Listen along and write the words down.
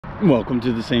Welcome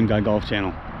to the Same Guy Golf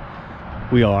Channel.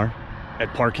 We are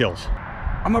at Park Hills.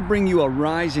 I'm gonna bring you a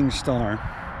rising star.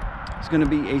 He's gonna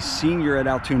be a senior at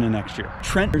Altoona next year.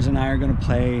 Trent and I are gonna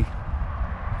play,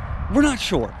 we're not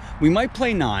sure. We might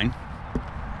play 9.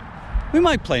 We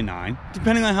might play 9,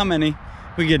 depending on how many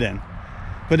we get in.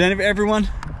 But then everyone,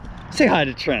 say hi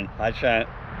to Trent. Hi, Trent.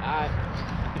 Hi.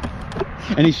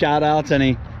 Any shout outs?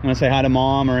 Any, wanna say hi to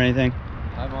mom or anything?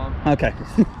 Hi, Mom. Okay.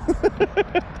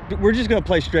 We're just gonna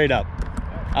play straight up.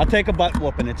 I'll take a butt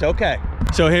whooping, it's okay.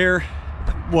 So here,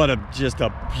 just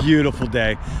a beautiful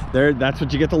day. There, that's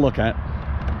what you get to look at.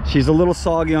 She's a little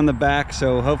soggy on the back,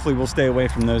 so hopefully we'll stay away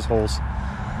from those holes.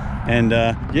 And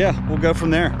yeah, we'll go from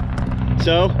there.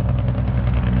 So,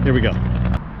 here we go.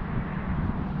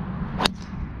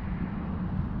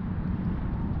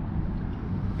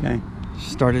 Okay,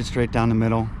 started straight down the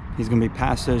middle. He's gonna be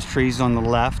past those trees on the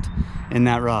left in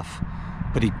that rough,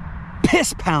 but he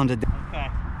piss pounded. Okay.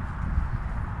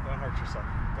 Don't hurt yourself.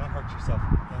 Don't hurt yourself.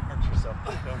 Don't hurt yourself.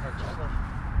 Don't hurt yourself.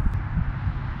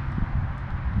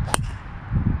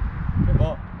 Good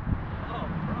ball. Oh,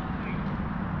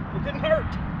 right. It didn't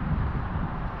hurt.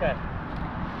 Okay.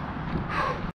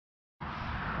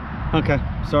 Okay.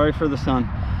 Sorry for the sun.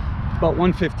 About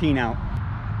 115 out.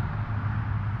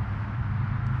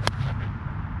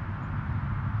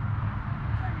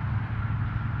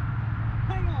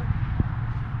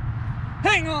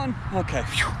 Hang on. Okay.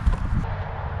 Phew.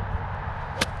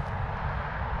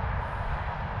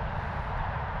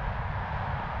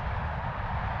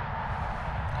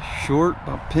 Short,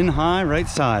 about pin high, right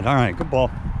side. All right, good ball.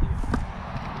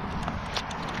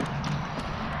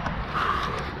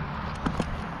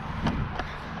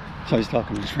 So I was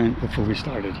talking to Trent before we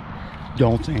started.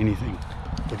 Don't say anything,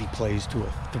 but he plays to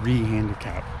a 3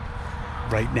 handicap.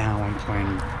 Right now I'm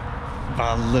playing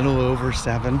about a little over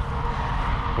 7.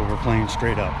 But we're playing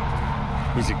straight up.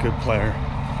 He's a good player,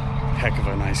 heck of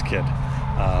a nice kid.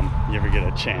 You ever get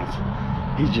a chance,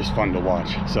 he's just fun to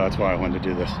watch, so that's why I wanted to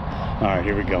do this. All right,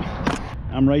 here we go.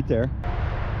 I'm right there.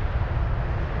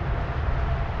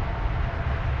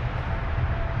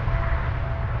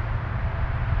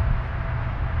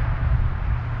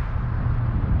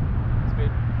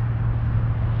 Speed.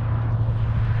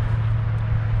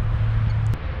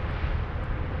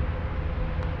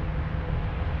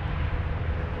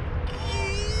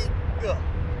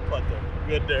 Putt there.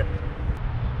 Good there.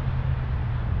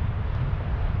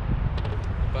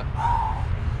 But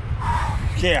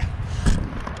Yeah.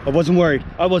 I wasn't worried.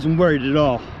 I wasn't worried at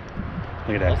all.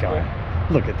 Look at that All guy.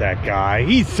 Look at that guy.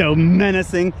 He's so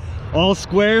menacing. All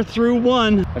square through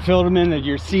 1. I filled him in that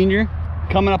you're senior.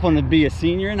 Coming up on to be a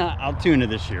senior in Altoona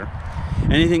this year.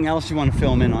 Anything else you want to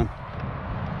fill him in on?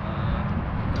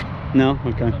 No?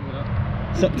 Okay.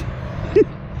 So,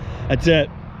 that's it.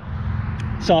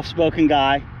 Soft-spoken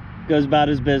guy. Goes about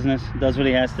his business. Does what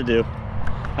he has to do.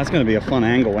 That's going to be a fun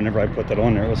angle whenever I put that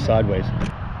on there. It was sideways.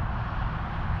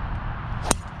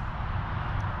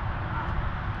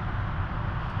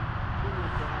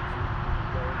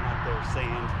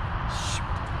 Sand.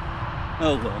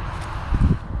 Oh well.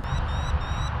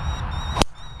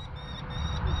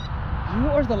 You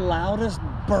are the loudest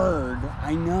bird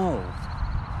I know.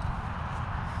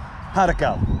 How'd it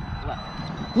go?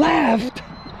 Left.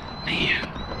 Man.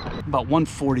 About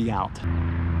 140 out.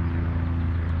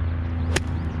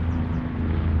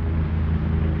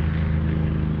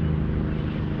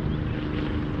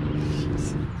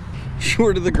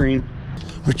 Short of the green.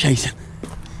 We're chasing.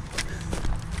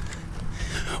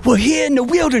 We're here in the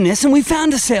wilderness and we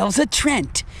found ourselves a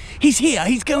Trent. He's here.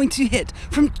 He's going to hit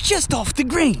from just off the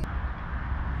green.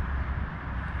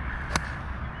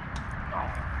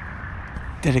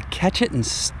 Did it catch it and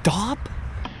stop?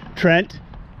 Trent,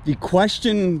 the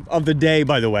question of the day,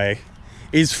 by the way,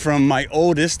 is from my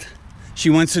oldest.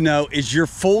 She wants to know, is your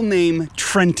full name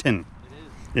Trenton?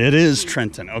 It is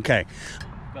Trenton. Okay.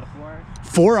 got a 4 iron?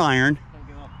 4 iron. Don't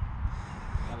give up.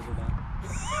 Gotta go down.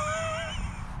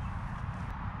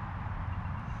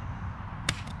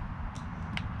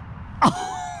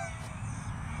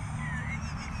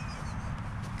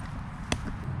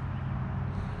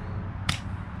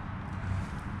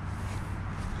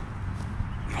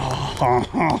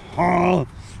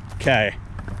 Okay.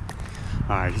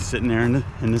 All right, he's sitting there in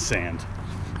the sand.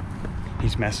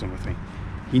 He's messing with me.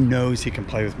 He knows he can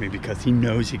play with me because he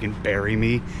knows he can bury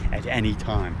me at any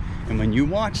time. And when you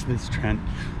watch this, Trent,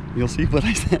 you'll see what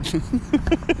I said.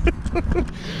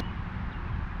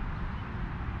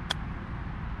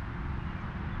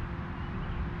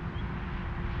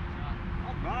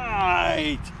 All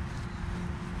right.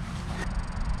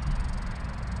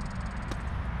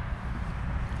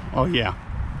 Oh yeah.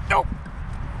 Nope.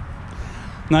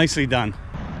 Nicely done.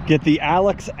 Get the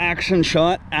Alex action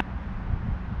shot.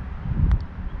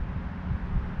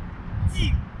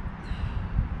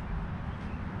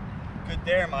 Good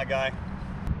there, my guy.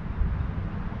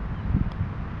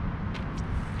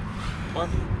 One.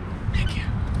 Thank you.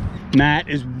 Matt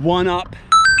is 1 up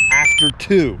after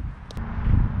 2.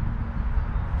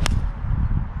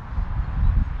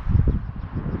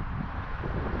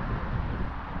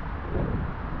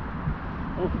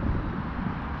 Oh.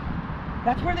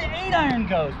 That's where the 8-iron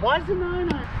goes. Why is the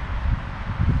 9-iron?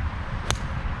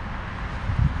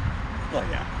 Oh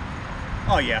yeah.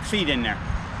 Oh yeah, feet in there.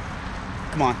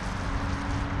 Come on.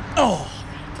 Oh.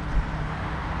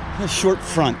 A short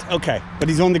front. Okay, but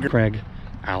he's on the Craig,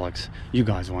 Alex, you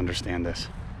guys will understand this.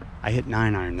 I hit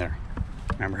 9-iron there.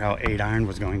 Remember how 8-iron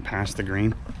was going past the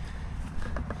green?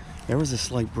 There was a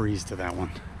slight breeze to that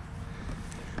one.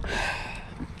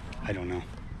 I don't know.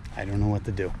 I don't know what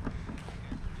to do.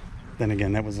 Then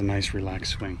again, that was a nice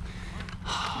relaxed swing.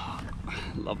 I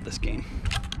love this game.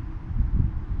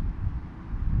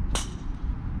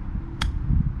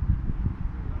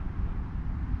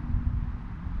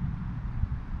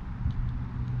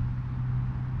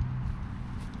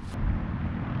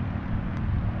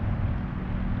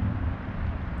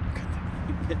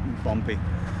 Getting bumpy.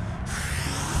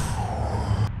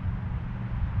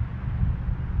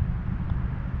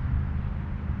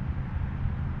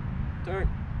 Turn.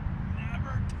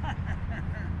 Never turn.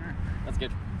 That's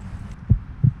good.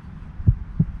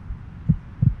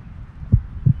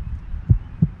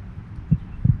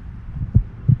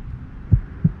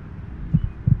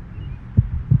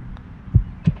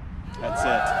 That's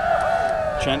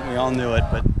it. Trent, we all knew it,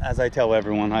 but as I tell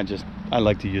everyone, I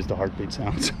like to use the heartbeat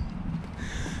sounds.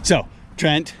 So,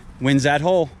 Trent wins that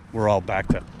hole. We're all back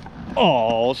to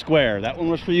all square. That one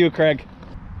was for you, Craig.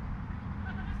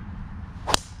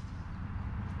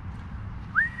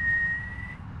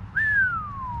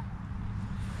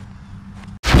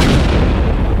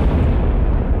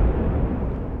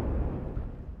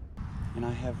 And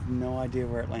I have no idea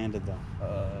where it landed though.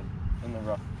 In the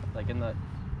rough, like in the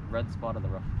red spot of the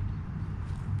rough.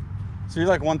 So you're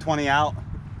like 120 out?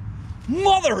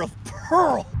 Mother of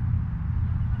pearl!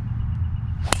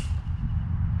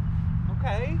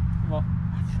 Okay. Well,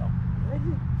 That's so good.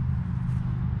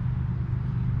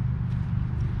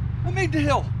 I made the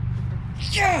hill.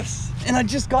 Yes! And I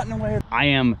just gotten away. I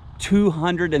am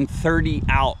 230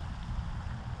 out.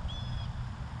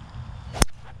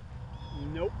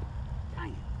 Nope. Dang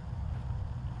it.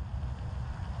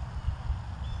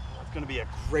 That's gonna be a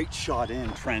great shot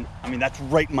in, Trent. I mean, that's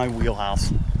right in my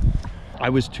wheelhouse. I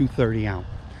was 230 out.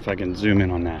 If I can zoom in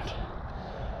on that.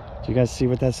 Do you guys see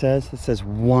what that says? It says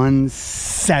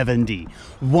 170.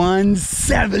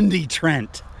 170,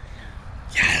 Trent.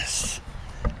 Yes.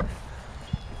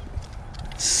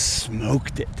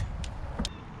 Smoked it.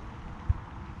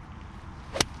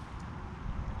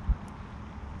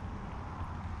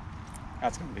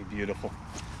 That's gonna be beautiful.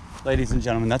 Ladies and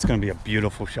gentlemen, that's gonna be a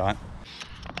beautiful shot.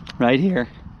 Right here.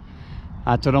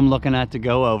 That's what I'm looking at to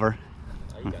go over.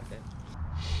 oh, you got that.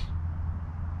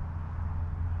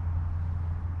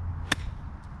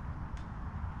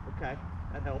 Okay,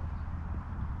 that helped.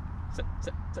 Sit,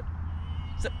 sit, sit,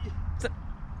 sit, sit.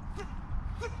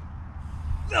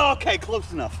 Okay,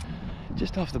 close enough.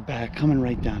 Just off the back, coming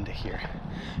right down to here.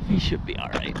 He should be all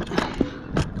right.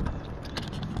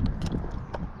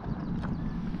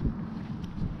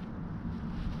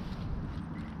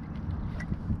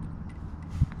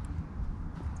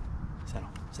 Settle,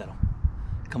 settle.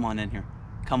 Come on in here.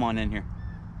 Come on in here.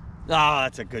 Ah,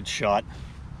 that's a good shot.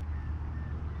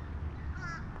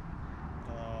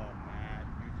 Oh, Matt,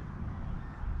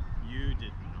 you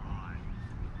did not.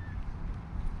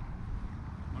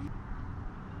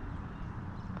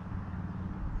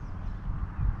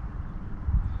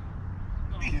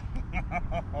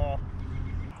 Oh.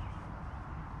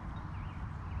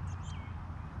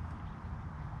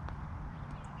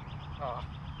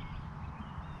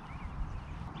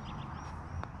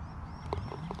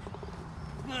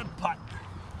 Good putt.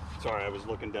 Sorry, I was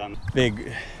looking down.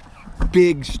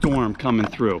 Big storm coming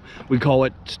through. We call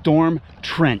it Storm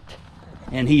Trent.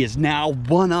 And he is now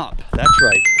 1 up. That's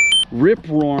right. Rip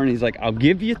roaring. He's like, I'll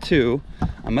give you 2.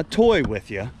 I'm a toy with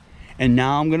you. And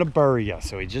now I'm gonna bury you.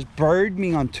 So he just buried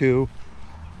me on 2.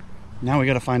 Now we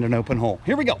gotta find an open hole.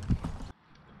 Here we go.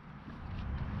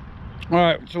 All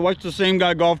right, so watch the Same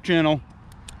Guy Golf Channel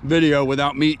video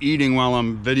without me eating while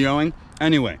I'm videoing.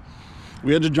 Anyway,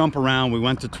 we had to jump around. We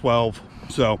went to 12.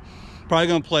 So probably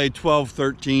gonna play 12,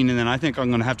 13, and then I think I'm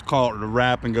gonna have to call it a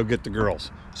wrap and go get the girls.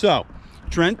 So,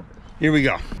 Trent, here we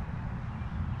go.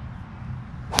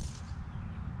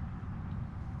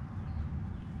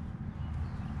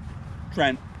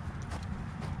 Trent,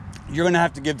 you're gonna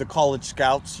have to give the college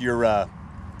scouts your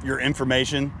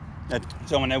information,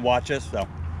 so when they watch us. So.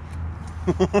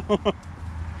 Good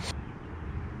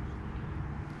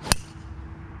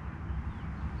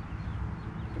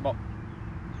ball.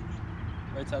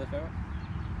 Right side of the fairway.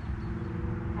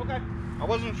 Okay. I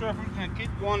wasn't sure if I was gonna keep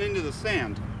going into the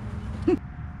sand.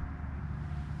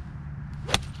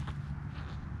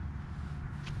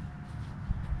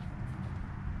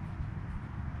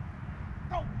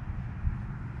 Oh.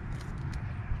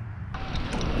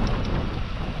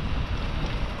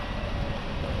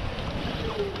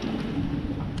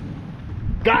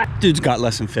 Dude's got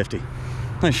less than 50.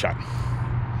 Nice shot.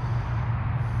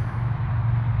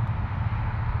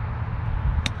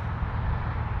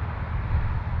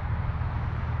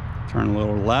 Turn a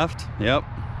little left. Yep.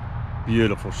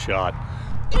 Beautiful shot.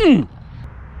 That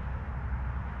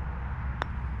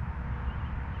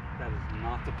is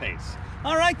not the pace.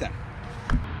 All right then.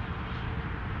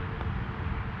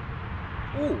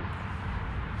 Ooh.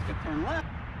 Let's get turn left.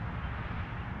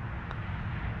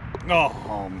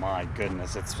 Oh my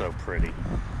goodness, it's so pretty.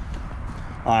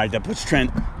 All right, that puts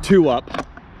Trent 2 up.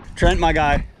 Trent, my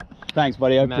guy, thanks,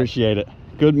 buddy. I appreciate it.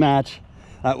 Good match.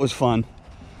 That was fun.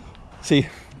 See,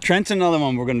 Trent's another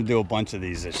one. We're going to do a bunch of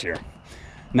these this year.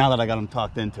 Now that I got him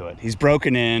talked into it. He's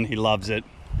broken in. He loves it.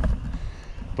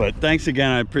 But thanks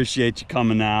again. I appreciate you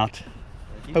coming out.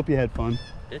 Hope you had fun.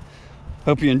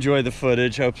 Hope you enjoy the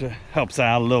footage. Hope it helps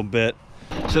out a little bit.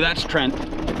 So that's Trent.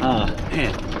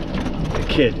 Man, the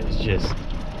kid is just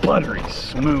buttery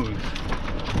smooth.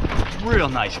 Real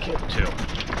nice kid too.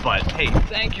 But hey,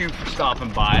 thank you for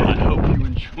stopping by. I hope you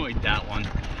enjoyed that one.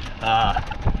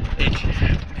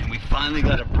 And we finally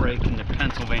got a break in the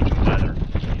Pennsylvania weather,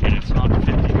 and it's not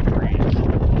 50 degrees.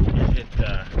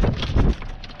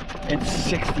 It's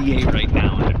 68 right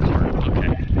now in the cart.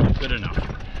 Okay, good enough.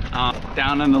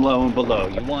 Down in the low and below,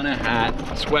 you want a hat,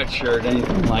 sweatshirt,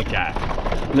 anything like that.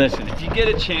 Listen, if you get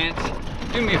a chance,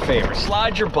 do me a favor,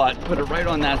 slide your butt, put it right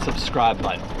on that subscribe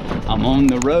button. I'm on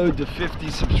the road to 50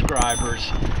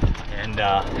 subscribers, and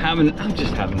I'm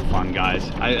just having fun, guys.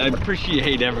 I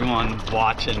appreciate everyone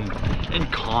watching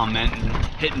and commenting,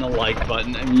 hitting the like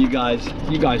button. I mean, you guys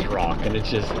rock, and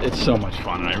it's so much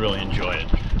fun, and I really enjoy it.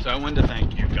 So I wanted to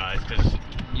thank you guys, because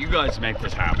you guys make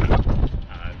this happen.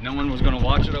 If no one was going to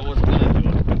watch it, I wasn't going to do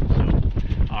it. So,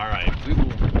 all right, we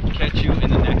will catch you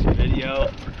in the next video.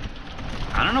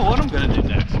 I don't know what I'm going to do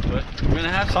next, but we're going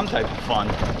to have some type of fun.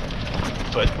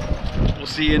 But we'll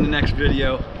see you in the next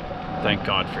video. Thank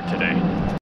God for today.